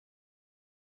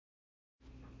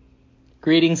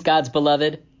Greetings, God's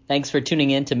beloved. Thanks for tuning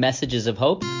in to Messages of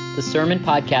Hope, the sermon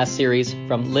podcast series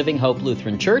from Living Hope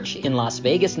Lutheran Church in Las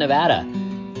Vegas, Nevada.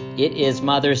 It is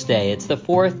Mother's Day. It's the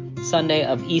fourth Sunday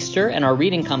of Easter, and our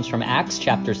reading comes from Acts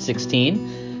chapter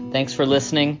 16. Thanks for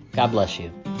listening. God bless you.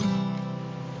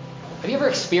 Have you ever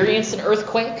experienced an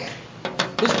earthquake?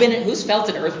 Who's felt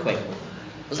an earthquake?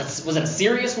 Was it a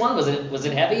serious one? Was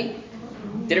it heavy?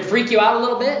 Did it freak you out a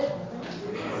little bit?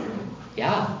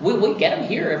 Yeah, we get them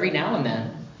here every now and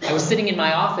then. I was sitting in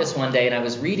my office one day and I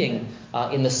was reading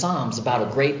in the Psalms about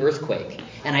a great earthquake.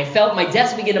 And I felt my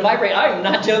desk begin to vibrate. I'm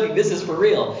not joking, this is for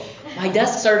real. My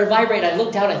desk started to vibrate. I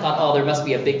looked out, I thought, oh, there must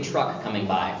be a big truck coming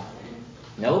by.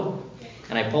 Nope.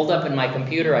 And I pulled up in my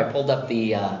computer, I pulled up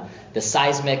the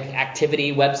seismic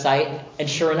activity website, and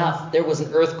sure enough, there was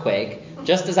an earthquake.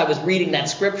 Just as I was reading that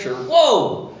scripture,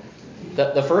 whoa!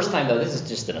 The first time, though, this is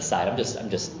just an aside, I'm just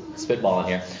spitballing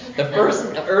here. The first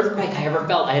earthquake I ever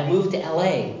felt, I had moved to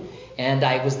LA, and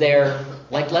I was there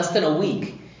like less than a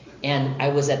week, and I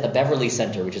was at the Beverly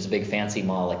Center, which is a big fancy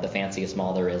mall, like the fanciest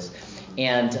mall there is,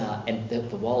 and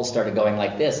the walls started going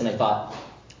like this, and I thought,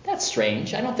 that's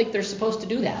strange. I don't think they're supposed to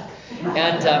do that.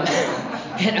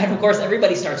 And of course,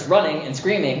 everybody starts running and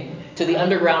screaming to the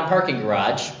underground parking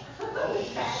garage.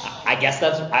 I guess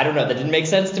I don't know, that didn't make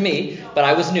sense to me, but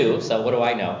I was new, so what do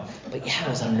I know? But yeah, it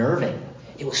was unnerving.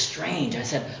 It was strange. I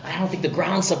said, I don't think the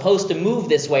ground's supposed to move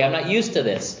this way. I'm not used to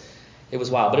this. It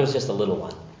was wild, but it was just a little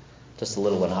one. Just a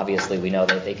little one. Obviously, we know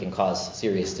that they can cause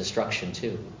serious destruction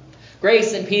too.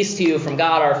 Grace and peace to you from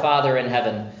God our Father in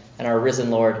heaven and our risen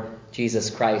Lord Jesus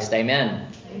Christ. Amen.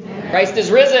 Amen. Christ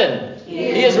is risen.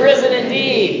 He is risen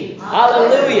indeed.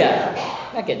 Hallelujah.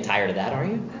 You're not getting tired of that, are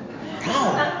you?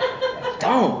 No.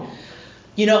 Don't.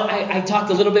 You know, I talked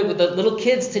a little bit with the little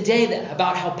kids today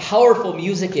about how powerful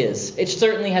music is. It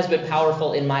certainly has been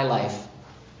powerful in my life.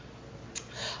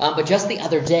 But just the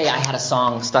other day, I had a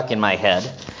song stuck in my head.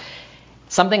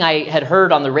 Something I had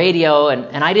heard on the radio,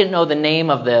 and I didn't know the name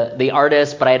of the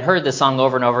artist, but I had heard the song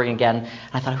over and over again. And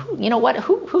I thought, you know what?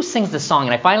 Who sings this song?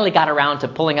 And I finally got around to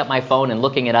pulling up my phone and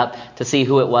looking it up to see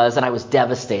who it was, and I was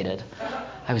devastated.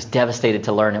 I was devastated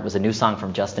to learn it was a new song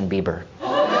from Justin Bieber.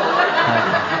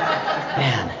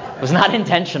 Man, it was not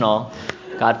intentional.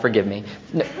 God forgive me.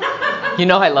 You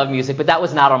know I love music, but that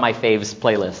was not on my faves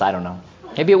playlist. I don't know.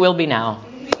 Maybe it will be now.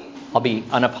 I'll be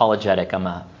unapologetic.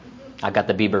 I got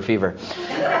the Bieber fever.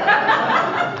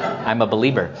 I'm a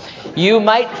believer. This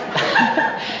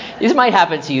might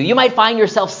happen to you. You might find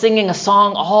yourself singing a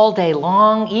song all day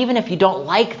long, even if you don't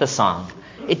like the song.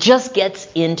 It just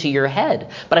gets into your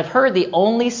head. But I've heard the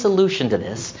only solution to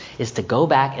this is to go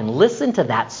back and listen to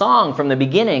that song from the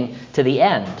beginning to the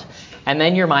end. And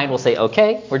then your mind will say,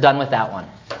 okay, we're done with that one.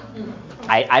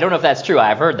 I don't know if that's true.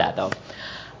 I've heard that, though.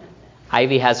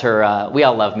 Ivy has her, we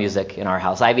all love music in our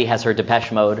house. Ivy has her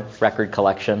Depeche Mode record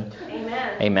collection.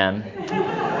 Amen.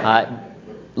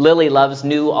 Lily loves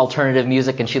new alternative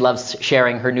music, and she loves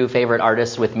sharing her new favorite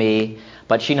artists with me.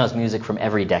 But she knows music from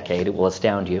every decade. It will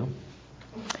astound you.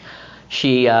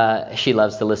 She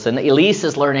loves to listen. Elise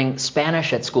is learning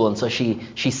Spanish at school, and so she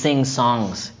sings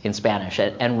songs in Spanish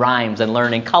and rhymes and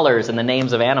learning colors and the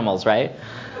names of animals, right?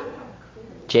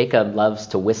 Jacob loves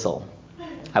to whistle.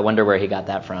 I wonder where he got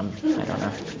that from. I don't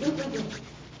know.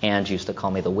 Ange used to call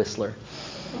me the whistler.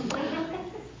 But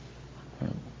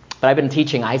I've been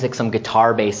teaching Isaac some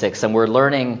guitar basics, and we're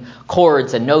learning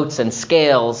chords and notes and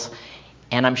scales,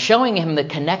 and I'm showing him the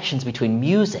connections between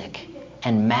music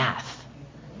and math.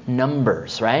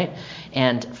 Numbers, right?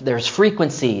 And there's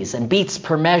frequencies and beats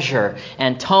per measure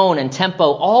and tone and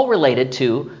tempo, all related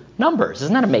to numbers.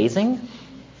 Isn't that amazing?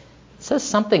 It says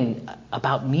something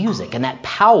about music and that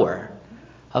power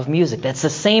of music. That's the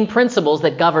same principles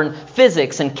that govern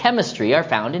physics and chemistry are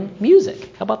found in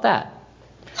music. How about that?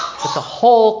 That the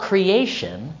whole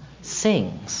creation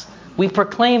sings. We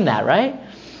proclaim that, right?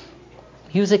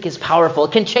 Music is powerful.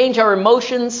 It can change our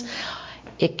emotions.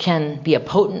 It can be a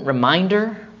potent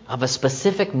reminder of a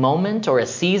specific moment or a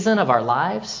season of our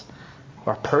lives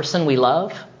or a person we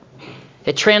love.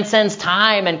 It transcends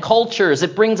time and cultures.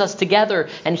 It brings us together.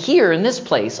 And here in this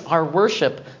place, our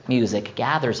worship music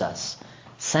gathers us,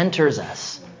 centers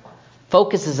us,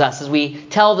 focuses us as we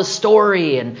tell the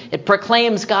story, and it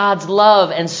proclaims God's love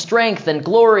and strength and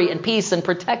glory and peace and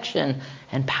protection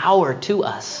and power to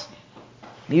us.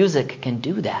 Music can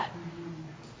do that.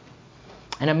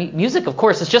 And music, of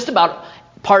course, is just about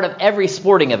part of every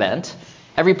sporting event,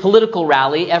 every political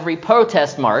rally, every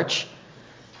protest march.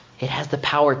 It has the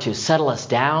power to settle us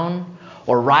down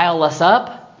or rile us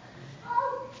up.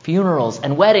 Funerals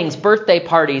and weddings, birthday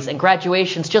parties and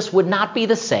graduations just would not be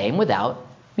the same without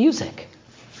music.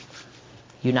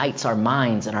 unites our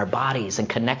minds and our bodies and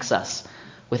connects us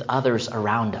with others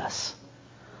around us.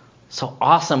 So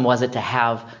awesome was it to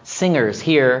have singers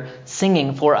here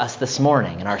singing for us this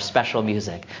morning in our special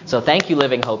music. So thank you,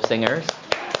 Living Hope singers.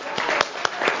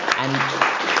 And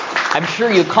I'm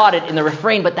sure you caught it in the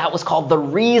refrain, but that was called The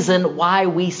Reason Why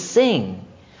We Sing.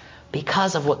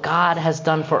 Because of what God has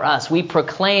done for us. We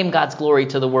proclaim God's glory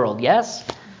to the world. Yes?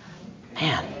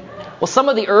 Man. Well, some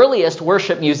of the earliest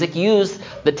worship music used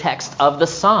the text of the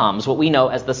Psalms, what we know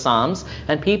as the Psalms,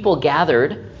 and people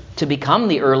gathered to become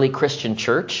the early Christian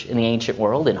church in the ancient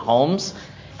world in homes,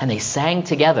 and they sang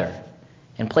together.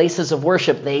 In places of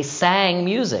worship, they sang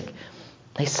music.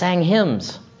 They sang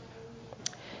hymns.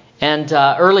 And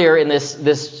earlier in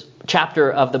this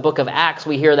chapter of the book of Acts,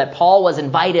 we hear that Paul was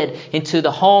invited into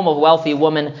the home of a wealthy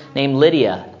woman named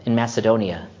Lydia in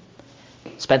Macedonia.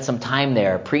 Spent some time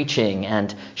there preaching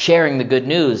and sharing the good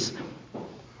news.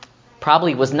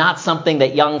 Probably was not something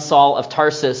that young Saul of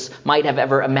Tarsus might have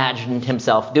ever imagined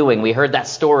himself doing. We heard that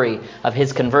story of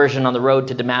his conversion on the road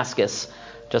to Damascus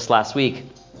just last week.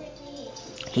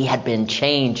 He had been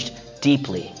changed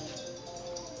deeply.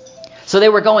 So they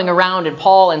were going around, and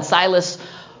Paul and Silas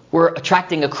were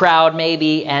attracting a crowd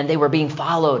maybe, and they were being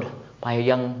followed by a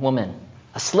young woman,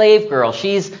 a slave girl.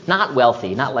 She's not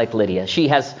wealthy, not like Lydia. She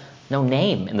has no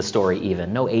name in the story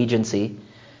even, no agency.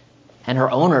 And her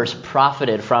owners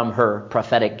profited from her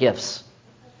prophetic gifts.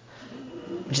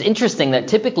 Which is interesting that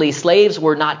typically slaves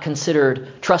were not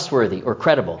considered trustworthy or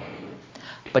credible.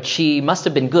 But she must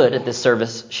have been good at this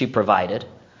service she provided.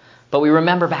 But we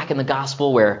remember back in the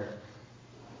gospel where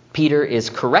Peter is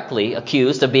correctly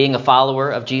accused of being a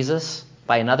follower of Jesus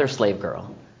by another slave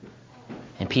girl.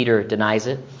 And Peter denies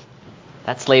it.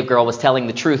 That slave girl was telling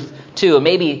the truth too. And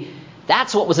maybe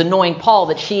that's what was annoying Paul,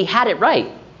 that she had it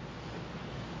right.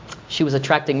 She was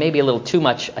attracting maybe a little too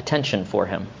much attention for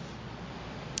him.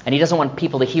 And he doesn't want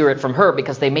people to hear it from her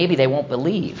because maybe they won't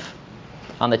believe.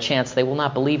 On the chance they will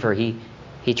not believe her, he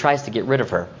tries to get rid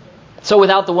of her. So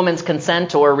without the woman's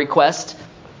consent or request,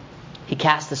 he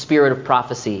casts the spirit of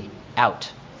prophecy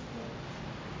out.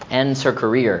 Ends her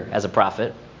career as a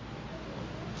prophet.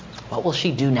 What will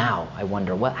she do now, I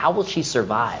wonder? How will she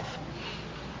survive?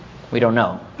 We don't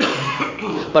know.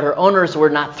 But her owners were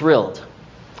not thrilled.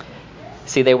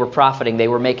 See, they were profiting. They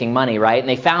were making money, right? And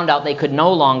they found out they could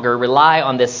no longer rely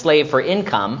on this slave for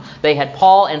income. They had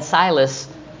Paul and Silas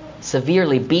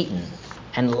severely beaten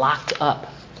and locked up.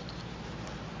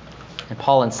 And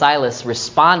Paul and Silas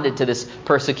responded to this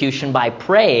persecution by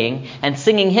praying and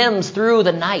singing hymns through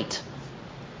the night.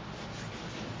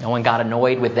 No one got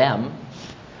annoyed with them.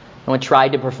 No one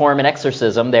tried to perform an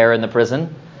exorcism there in the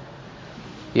prison.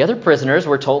 The other prisoners,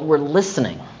 we're told, were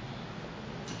listening.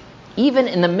 Even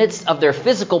in the midst of their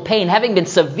physical pain, having been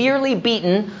severely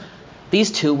beaten,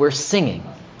 these two were singing.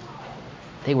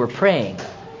 They were praying.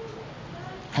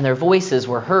 And their voices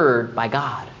were heard by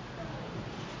God.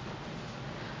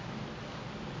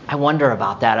 I wonder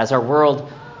about that. As our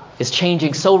world is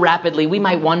changing so rapidly, we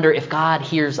might wonder if God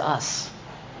hears us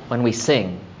when we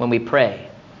sing, when we pray.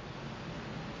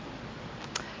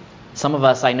 Some of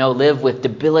us, I know, live with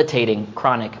debilitating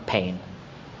chronic pain.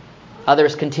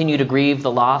 Others continue to grieve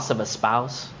the loss of a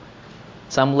spouse.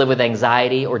 Some live with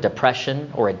anxiety or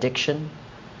depression or addiction.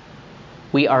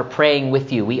 We are praying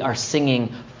with you. We are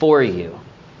singing for you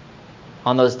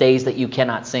on those days that you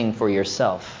cannot sing for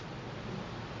yourself.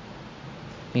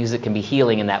 Music can be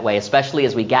healing in that way, especially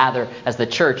as we gather as the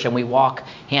church and we walk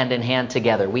hand in hand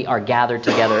together. We are gathered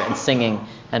together and singing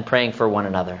and praying for one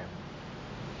another.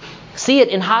 See it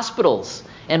in hospitals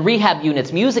and rehab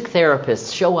units. Music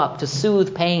therapists show up to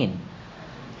soothe pain,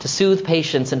 to soothe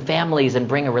patients and families and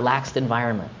bring a relaxed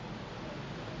environment.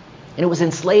 And it was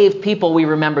enslaved people, we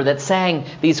remember, that sang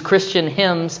these Christian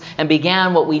hymns and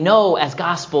began what we know as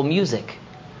gospel music.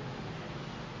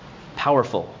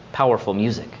 Powerful, powerful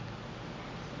music.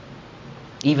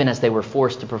 Even as they were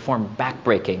forced to perform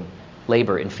backbreaking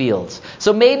labor in fields.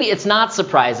 So maybe it's not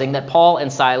surprising that Paul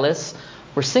and Silas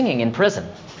were singing in prison.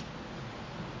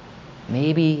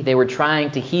 Maybe they were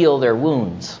trying to heal their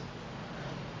wounds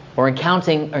or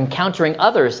encountering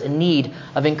others in need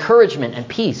of encouragement and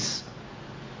peace.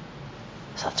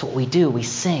 So that's what we do. We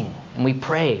sing and we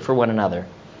pray for one another.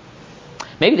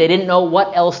 Maybe they didn't know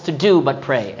what else to do but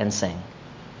pray and sing.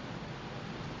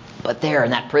 But there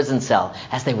in that prison cell,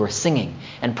 as they were singing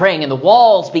and praying, and the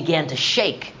walls began to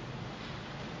shake,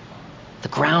 the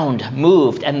ground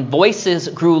moved and voices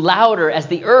grew louder as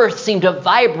the earth seemed to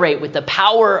vibrate with the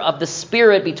power of the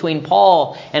Spirit between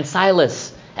Paul and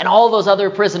Silas and all those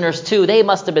other prisoners too. They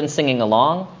must have been singing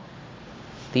along.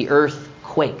 The earth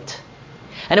quaked.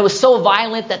 And it was so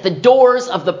violent that the doors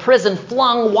of the prison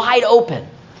flung wide open.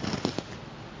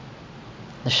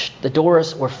 The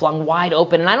doors were flung wide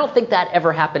open. And I don't think that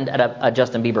ever happened at a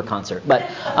Justin Bieber concert. But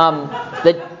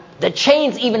the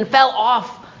chains even fell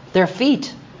off their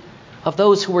feet of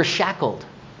those who were shackled.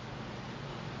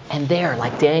 And there,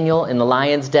 like Daniel in the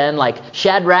lion's den, like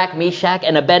Shadrach, Meshach,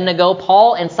 and Abednego,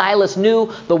 Paul and Silas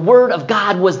knew the word of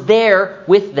God was there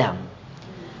with them.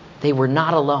 They were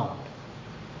not alone.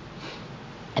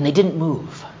 And they didn't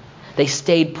move. They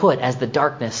stayed put as the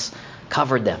darkness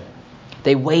covered them.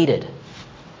 They waited.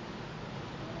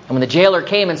 And when the jailer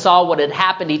came and saw what had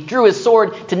happened, he drew his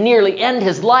sword to nearly end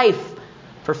his life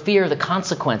for fear of the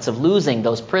consequence of losing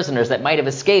those prisoners that might have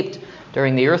escaped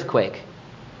during the earthquake.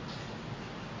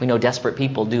 We know desperate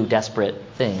people do desperate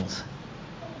things.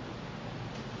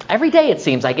 Every day, it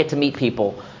seems, I get to meet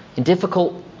people in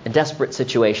difficult and desperate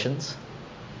situations.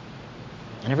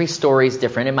 And every story is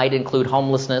different. It might include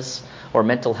homelessness or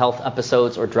mental health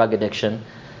episodes or drug addiction.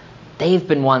 They've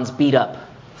been ones beat up,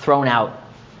 thrown out,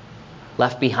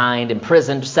 left behind,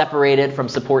 imprisoned, separated from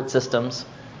support systems.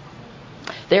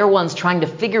 They're ones trying to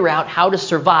figure out how to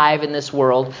survive in this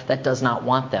world that does not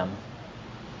want them.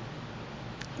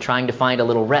 Trying to find a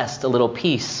little rest, a little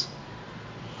peace,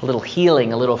 a little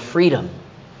healing, a little freedom.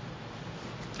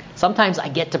 Sometimes I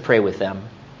get to pray with them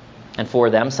and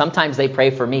for them. Sometimes they pray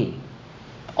for me.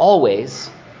 Always,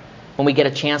 when we get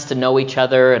a chance to know each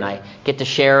other and I get to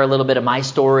share a little bit of my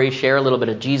story, share a little bit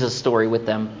of Jesus' story with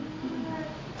them,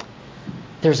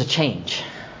 there's a change.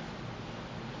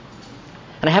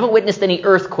 And I haven't witnessed any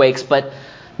earthquakes, but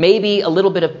maybe a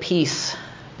little bit of peace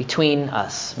between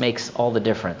us makes all the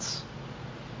difference.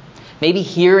 Maybe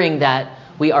hearing that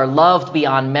we are loved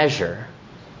beyond measure,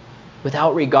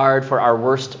 without regard for our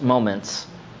worst moments,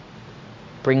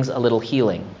 brings a little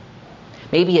healing.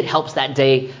 Maybe it helps that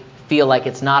day feel like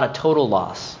it's not a total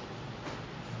loss.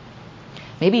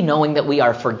 Maybe knowing that we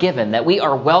are forgiven, that we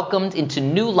are welcomed into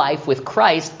new life with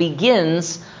Christ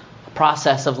begins a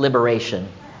process of liberation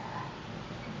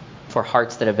for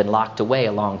hearts that have been locked away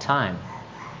a long time.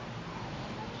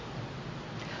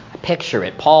 I picture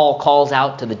it. Paul calls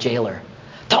out to the jailer,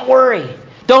 "Don't worry.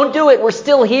 Don't do it. We're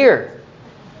still here."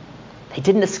 They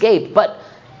didn't escape, but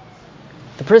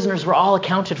the prisoners were all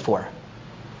accounted for.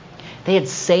 They had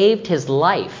saved his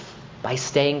life by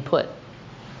staying put.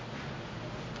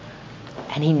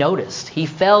 And he noticed. He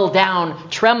fell down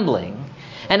trembling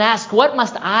and asked, "What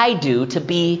must I do to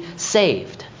be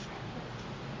saved?"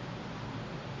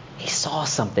 He saw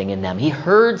something in them. He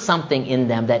heard something in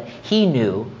them that he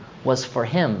knew was for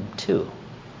him too.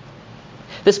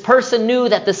 This person knew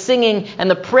that the singing and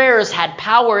the prayers had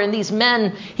power, and these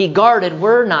men he guarded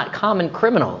were not common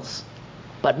criminals,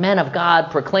 but men of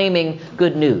God proclaiming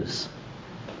good news.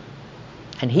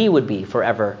 And he would be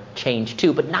forever changed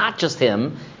too, but not just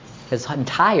him, his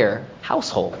entire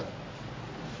household.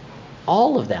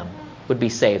 All of them would be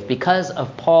saved because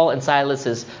of Paul and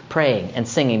Silas's praying and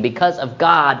singing, because of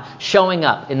God showing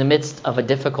up in the midst of a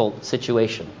difficult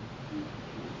situation.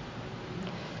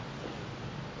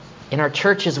 In our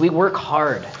churches, we work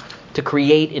hard to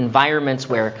create environments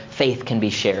where faith can be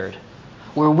shared,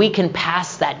 where we can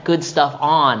pass that good stuff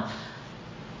on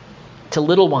to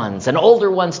little ones and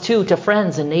older ones too, to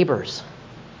friends and neighbors.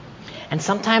 And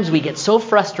sometimes we get so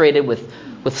frustrated with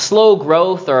slow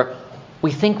growth, or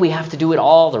we think we have to do it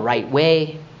all the right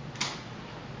way.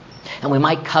 And we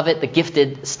might covet the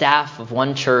gifted staff of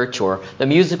one church, or the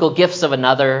musical gifts of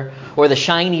another, or the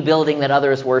shiny building that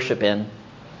others worship in.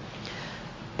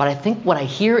 But I think what I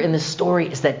hear in this story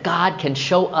is that God can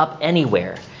show up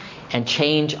anywhere and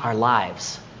change our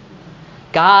lives.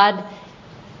 God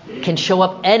can show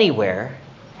up anywhere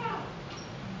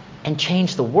and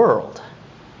change the world.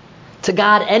 To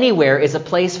God, anywhere is a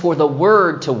place for the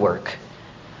Word to work,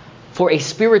 for a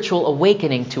spiritual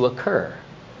awakening to occur.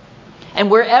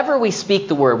 And wherever we speak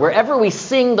the Word, wherever we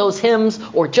sing those hymns,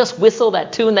 or just whistle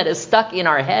that tune that is stuck in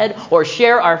our head, or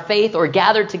share our faith, or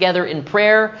gather together in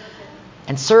prayer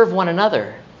and serve one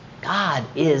another, God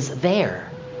is there.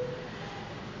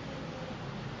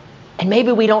 And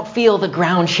maybe we don't feel the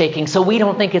ground shaking, so we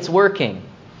don't think it's working.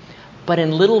 But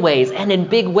in little ways and in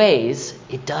big ways,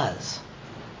 it does.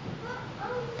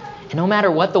 And no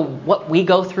matter what we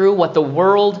go through, what the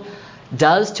world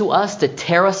does to us to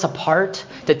tear us apart,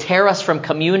 to tear us from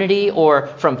community or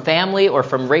from family or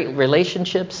from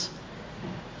relationships,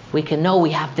 we can know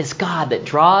we have this God that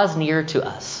draws near to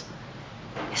us,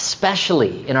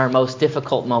 especially in our most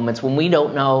difficult moments when we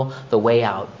don't know the way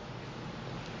out.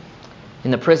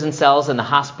 In the prison cells and the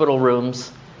hospital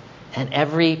rooms, and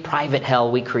every private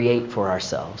hell we create for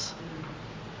ourselves.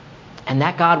 And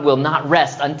that God will not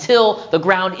rest until the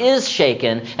ground is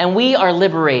shaken and we are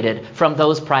liberated from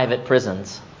those private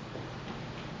prisons.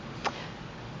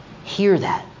 Hear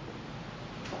that.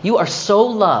 You are so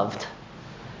loved.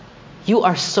 You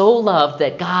are so loved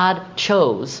that God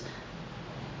chose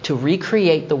to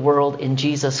recreate the world in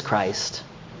Jesus Christ,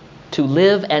 to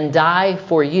live and die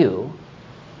for you,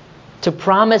 to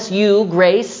promise you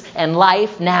grace and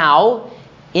life now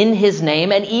in His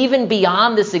name, and even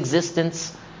beyond this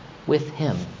existence with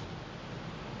Him.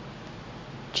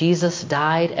 Jesus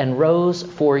died and rose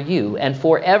for you and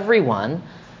for everyone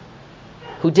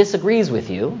who disagrees with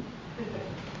you,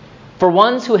 for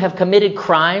ones who have committed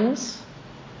crimes,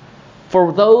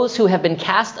 for those who have been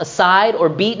cast aside or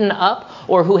beaten up,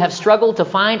 or who have struggled to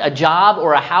find a job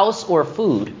or a house or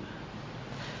food.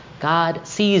 God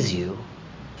sees you.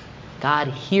 God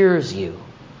hears you.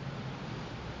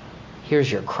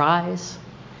 Hears your cries.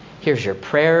 Hears your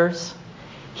prayers.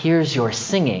 Hears your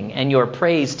singing and your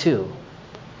praise too.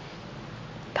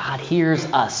 God hears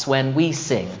us when we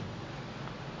sing.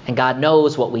 And God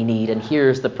knows what we need and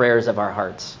hears the prayers of our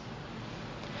hearts.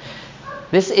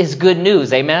 This is good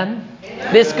news, amen?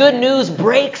 This good news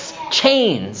breaks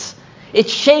chains. It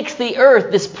shakes the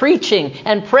earth, this preaching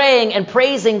and praying and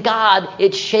praising God.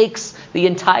 It shakes the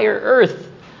entire earth.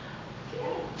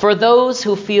 For those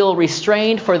who feel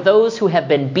restrained, for those who have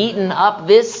been beaten up,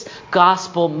 this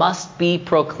gospel must be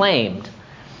proclaimed.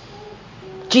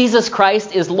 Jesus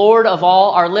Christ is Lord of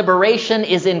all. Our liberation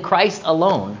is in Christ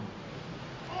alone.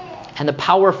 And the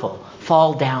powerful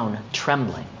fall down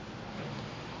trembling.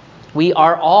 We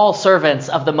are all servants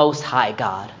of the Most High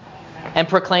God and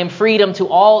proclaim freedom to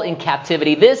all in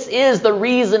captivity. This is the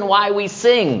reason why we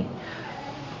sing,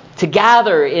 to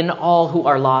gather in all who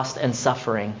are lost and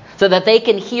suffering, so that they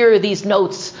can hear these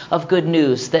notes of good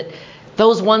news, that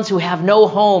those ones who have no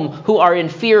home, who are in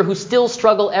fear, who still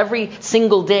struggle every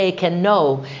single day, can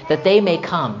know that they may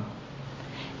come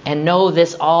and know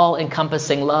this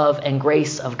all-encompassing love and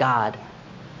grace of God,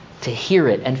 to hear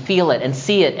it and feel it and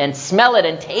see it and smell it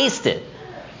and taste it.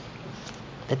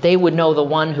 That they would know the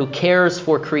one who cares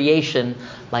for creation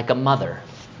like a mother.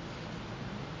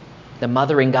 The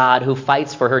mothering God who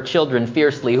fights for her children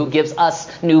fiercely, who gives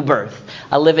us new birth,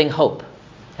 a living hope,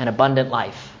 and abundant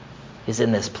life is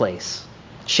in this place.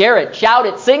 Share it, shout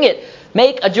it, sing it,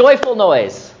 make a joyful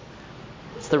noise.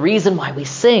 It's the reason why we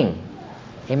sing.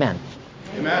 Amen.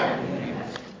 Amen.